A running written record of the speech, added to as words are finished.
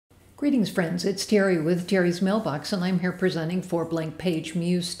Greetings, friends. It's Terry with Terry's Mailbox, and I'm here presenting for Blank Page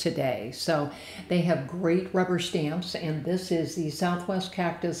Muse today. So they have great rubber stamps, and this is the Southwest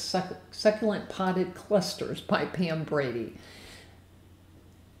Cactus Succulent Potted Clusters by Pam Brady.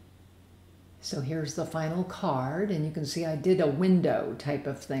 So here's the final card, and you can see I did a window type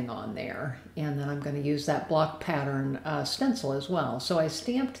of thing on there, and then I'm going to use that block pattern stencil as well. So I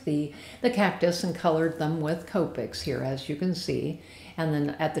stamped the cactus and colored them with Copics here, as you can see. And then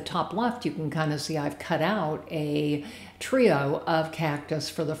at the top left, you can kind of see I've cut out a trio of cactus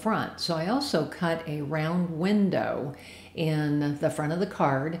for the front. So I also cut a round window in the front of the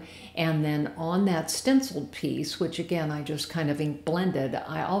card, and then on that stenciled piece, which again I just kind of ink blended,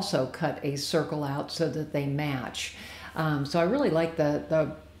 I also cut a circle out so that they match. So I really like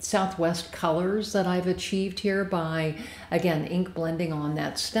the Southwest colors that I've achieved here by, again, ink blending on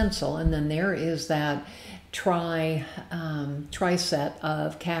that stencil. And then there is that tri set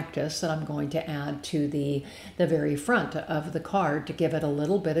of cactus that I'm going to add to the very front of the card to give it a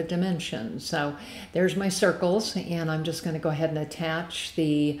little bit of dimension. So there's my circles, and I'm just going to go ahead and attach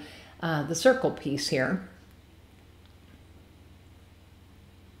the circle piece here.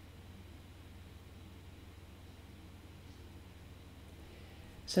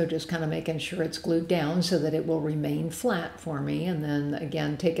 So just kind of making sure it's glued down so that it will remain flat for me. And then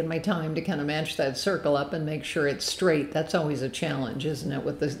again, taking my time to kind of match that circle up and make sure it's straight. That's always a challenge, isn't it,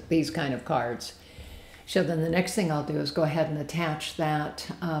 with these kind of cards. So then the next thing I'll do is go ahead and attach that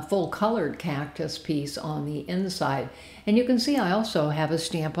full colored cactus piece on the inside. And you can see I also have a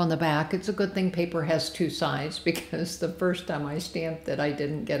stamp on the back. It's a good thing paper has two sides, because the first time I stamped it, I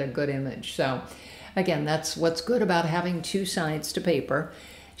didn't get a good image. So again, that's what's good about having two sides to paper.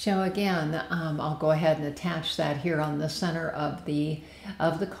 So again, I'll go ahead and attach that here on the center of the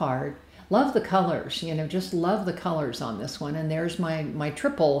card. Love the colors, you know, just love the colors on this one. And there's my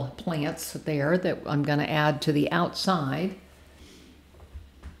triple plants there that I'm going to add to the outside.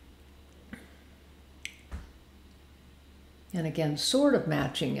 And again, sort of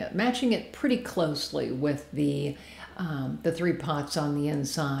matching it pretty closely with the three pots on the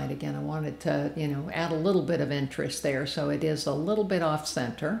inside. Again, I wanted to, you know, add a little bit of interest there, so it is a little bit off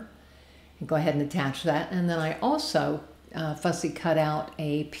center. And go ahead and attach that. And then I also fussy cut out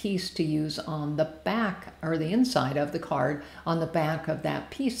a piece to use on the back, or the inside of the card, on the back of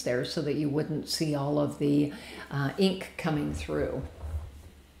that piece there, so that you wouldn't see all of the ink coming through.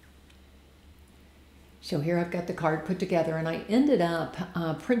 So here I've got the card put together, and I ended up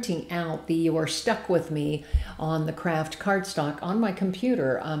printing out the "You're Stuck With Me" on the craft cardstock on my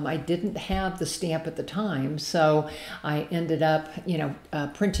computer. I didn't have the stamp at the time, so I ended up, you know,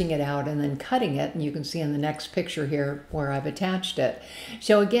 printing it out and then cutting it, and you can see in the next picture here where I've attached it.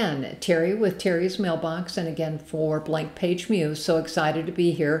 So again, Terry with Terry's Mailbox, and again for Blank Page Muse. So excited to be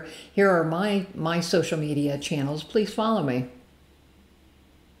here. Here are my social media channels. Please follow me.